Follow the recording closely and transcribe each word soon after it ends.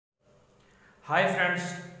Hi friends,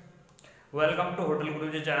 welcome to hotel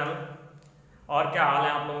Guruji channel. और क्या हाल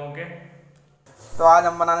है आप लोगों के। तो आज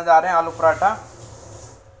हम बनाने जा रहे हैं आलू पराठा।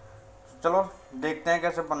 चलो देखते हैं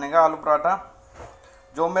कैसे बनेगा आलू पराठा।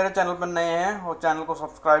 जो मेरे चैनल पर नए हैं वो चैनल को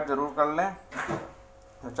सब्सक्राइब ज़रूर कर लें।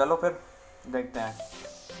 तो चलो फिर देखते हैं।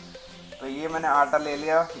 तो ये मैंने आटा ले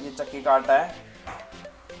लिया, ये चक्की का आटा है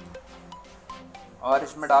और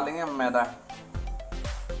इसमें डालेंगे मैदा।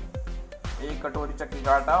 एक कटोरी चक्की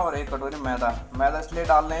का आटा और एक कटोरी मैदा। मैदा इसलिए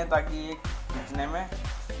डाल रहे हैं ताकि ये खींचने में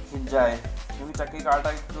खिंच जाए, क्योंकि चक्की का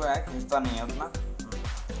आटा जो है खिंचता नहीं है उतना।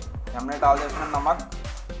 हमने डाल दिया इसमें नमक,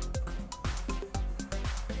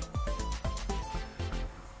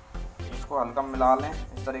 इसको हल्का मिला लें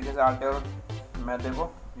इस तरीके से आटे और मैदे को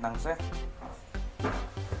ढंग से।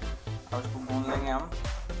 अब इसको गूंद लेंगे, हम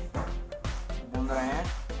गूंद रहे हैं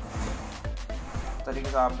इस तरीके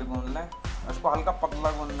से। आप भी गूंद लें, इसको हल्का पतला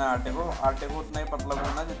गूंदना है आटे को उतना ही पतला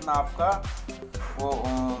गूंदना जितना आपका वो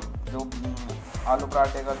जो आलू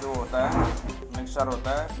पराठे का जो होता है मिक्सचर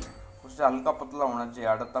होता है उससे हल्का पतला होना चाहिए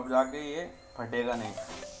आटा, तब जाके ये फटेगा नहीं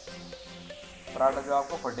पराठा, जो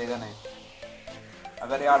आपको फटेगा नहीं।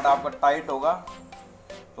 अगर ये आटा आपका टाइट होगा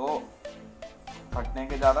तो फटने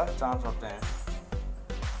के ज़्यादा चांस होते हैं।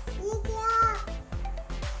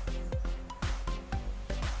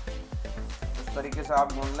 इस तरीके से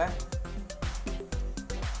आप गूंद लें।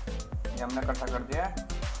 ये हमने इकट्ठा कर दिया है।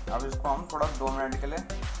 अब इसको हम थोड़ा 2 मिनट के लिए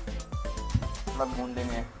थोड़ा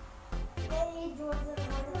गूंदेंगे।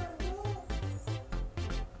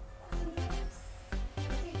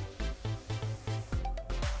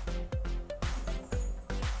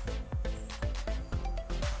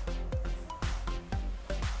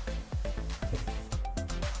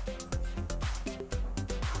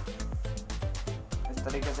 इस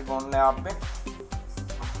तरीके से गूंद लें आप भी।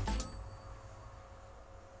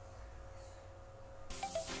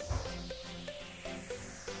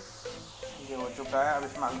 ये हो चुका है। अब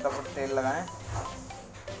इसमें हल्का सा तेल लगाएं,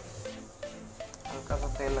 हल्का सा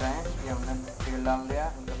तेल लगाएं। ये हमने तेल डाल दिया,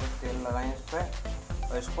 हल्का सा तेल लगाएं इस पर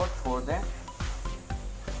और इसको छोड़ दें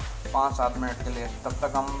 5-7 मिनट के लिए। तब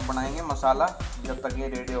तक हम बनाएंगे मसाला, जब तक ये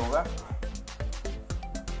रेडी होगा।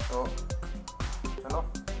 तो चलो,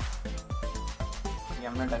 ये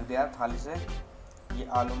हमने ढक दिया थाली से। ये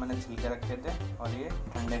आलू मैंने छिल के रखे थे और ये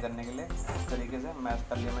ठंडे करने के लिए इस तरीके से मैश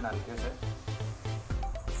कर लिया मैंने हल्के से।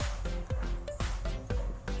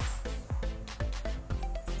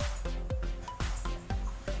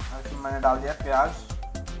 मैंने डाल दिया प्याज,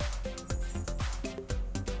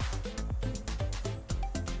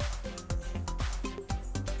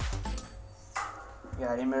 ये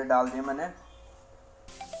हरी मिर्च डाल दी मैंने,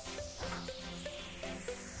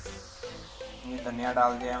 ये धनिया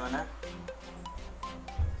डाल दिया मैंने,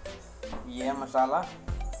 ये है मसाला,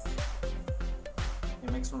 ये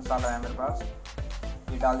मिक्स मसाला है मेरे पास।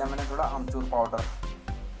 ये डाल दिया मैंने थोड़ा अमचूर पाउडर।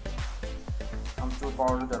 अमचूर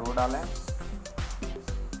पाउडर ज़रूर डालें,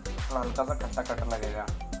 थोड़ा हल्का सा खट्टा खट्टा लगेगा।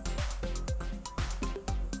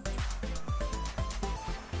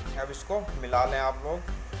 अब इसको मिला लें आप लोग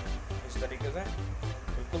इस तरीके से,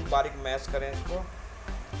 बिल्कुल बारीक मैश करें इसको।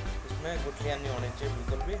 इसमें गुठलियाँ नहीं होनी चाहिए,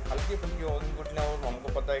 बिल्कुल भी हल्की फुल्की होगी गुठलियाँ, और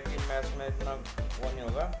हमको पता है कि मैश में इतना वो नहीं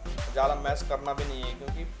होगा। ज़्यादा मैश करना भी नहीं है,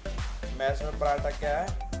 क्योंकि मैश में पराठा क्या है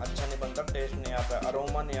अच्छा नहीं बनता, टेस्ट नहीं आता,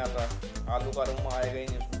 अरोमा नहीं आता, आलू का अरोमा आएगा ही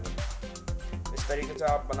नहीं उसमें। इस तरीके से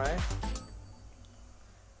आप बनाएं।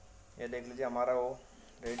 ये देख लीजिए हमारा वो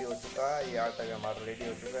रेडी हो चुका है। ये आटा भी हमारा रेडी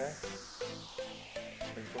हो चुका है,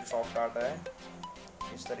 बिल्कुल सॉफ्ट आटा है।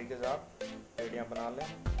 इस तरीके से आप पेड़ियाँ बना लें।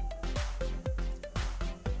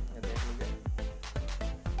 ये देख लीजिए,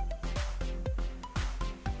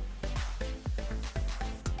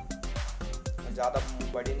 ज़्यादा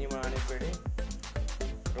बड़ी नहीं बनानी पेड़ी,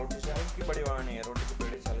 रोटी से हल्की बड़ी बनानी है, रोटी की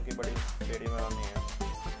पेड़ी से हल्की बड़ी पेड़ी बनानी है।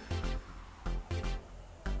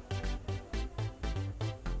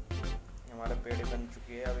 हमारा पेड़ी बन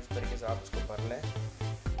चुकी है। अब इस तरीके से आप इसको भर लें।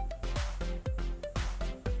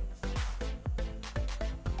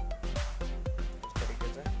 इस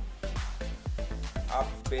तरीके से आप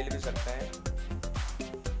बेल भी सकते हैं,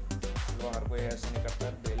 हर कोई ऐसे नहीं करता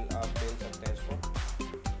है, आप बेल सकते हैं इसको।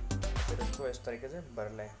 फिर इसको इस तरीके से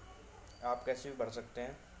भर लें। आप कैसे भी भर सकते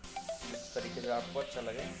हैं, जिस तरीके से आपको अच्छा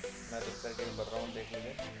लगे। मैं तो इस तरीके से भर रहा हूँ, देख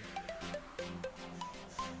लीजिए।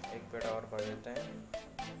 एक पेड़ा और भर देते हैं।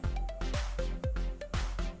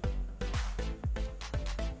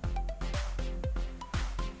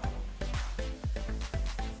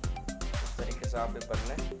 आप भी भर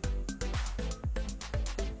लें।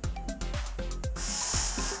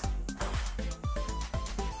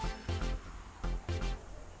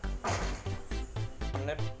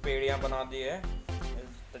 हमने पेड़ियाँ बना दी है,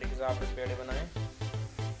 इस तरीके से से आप भी पेड़े बनाएं।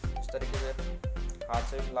 इस तरीके से हाथ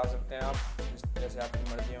से भी फैला सकते हैं आप, जैसे आपकी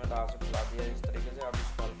मर्जी में, तो हाथ से फैला दिया। इस तरीके से आप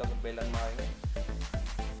इसको हल्का सा बेलन मारेंगे।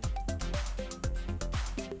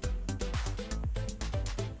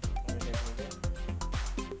 ये देख लीजिए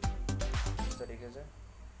इस तरीके से।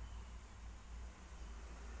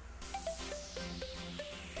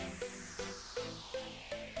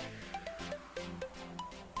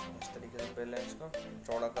 पहले इसको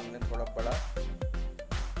चौड़ा कर लें, थोड़ा बड़ा।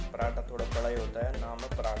 पराठा थोड़ा बड़ा ही होता है, नाम है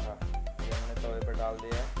पराठा। ये हमने तवे पे डाल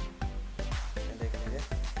दिया है, ये देख लीजिए।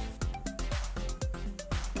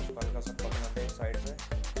 इसको हल्का सा पकने दें साइड से,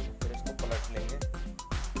 फिर इसको पलट लेंगे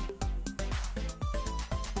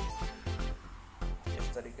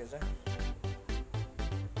इस तरीके से।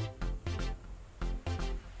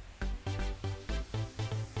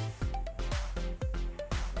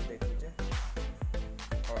 देख लीजिए,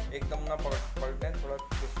 और एकदम ना पलटें, थोड़ा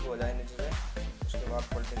क्रिस्प हो जाए नीचे से, उसके बाद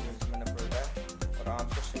पलटें जैसे मैंने पलटा है। और आँच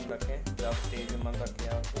को सिम रखें, ज़्यादा तेज़ मत रखें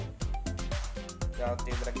आँच को। ज़्यादा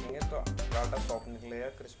तेज़ रखेंगे तो पराठा सॉफ्ट निकलेगा,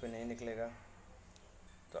 क्रिस्पी नहीं निकलेगा।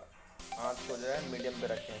 तो आँच को जो है मीडियम पे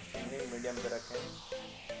रखें, मीडियम पे रखें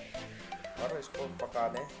और इसको पका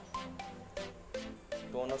दें।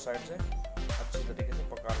 दोनों साइड से अच्छी तरीके से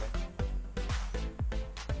पका लें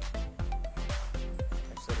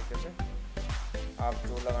इस तरीके से। आप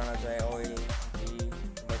जो लगाना चाहें, ऑयल, घी,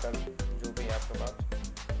 बटर, जो भी है आपके पास,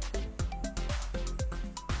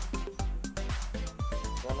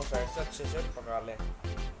 दोनों साइड से अच्छे से पका लें।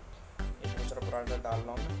 एक दूसरा पराठा डाल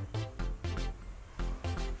रहा हूँ मैं।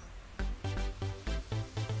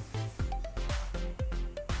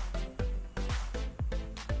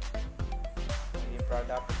 ये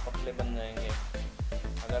पराठा आपके पतले बन जाएंगे।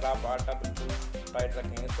 अगर आप आटा बिल्कुल टाइट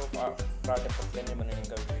रखेंगे तो पराठे पतले नहीं बनेंगे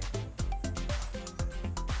कभी भी।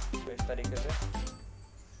 तो इस तरीके से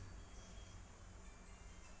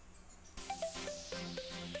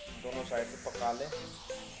दोनों साइड से पका लें।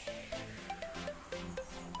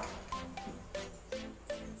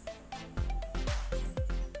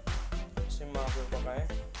 सिम आंच पे पकाएं,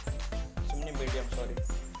 सिम नहीं मीडियम, सॉरी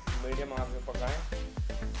मीडियम आंच पे पकाएं।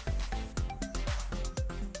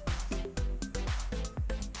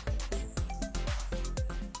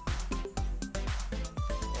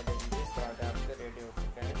 ये देखिए पराठे आपके रेडी हो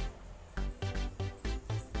चुके हैं।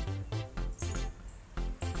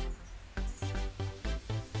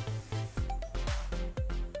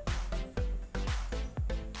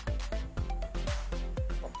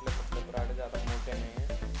 पराठे ज़्यादा मोटे नहीं हैं।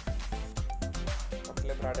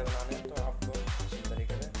 पतले पराठे बनाने हैं तो आपको इसी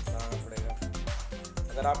तरीके से बनाना पड़ेगा।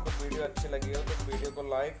 अगर आपको वीडियो अच्छी लगी हो तो वीडियो को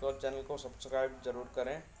लाइक और चैनल को सब्सक्राइब ज़रूर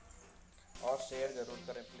करें और शेयर ज़रूर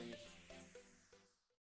करें प्लीज़।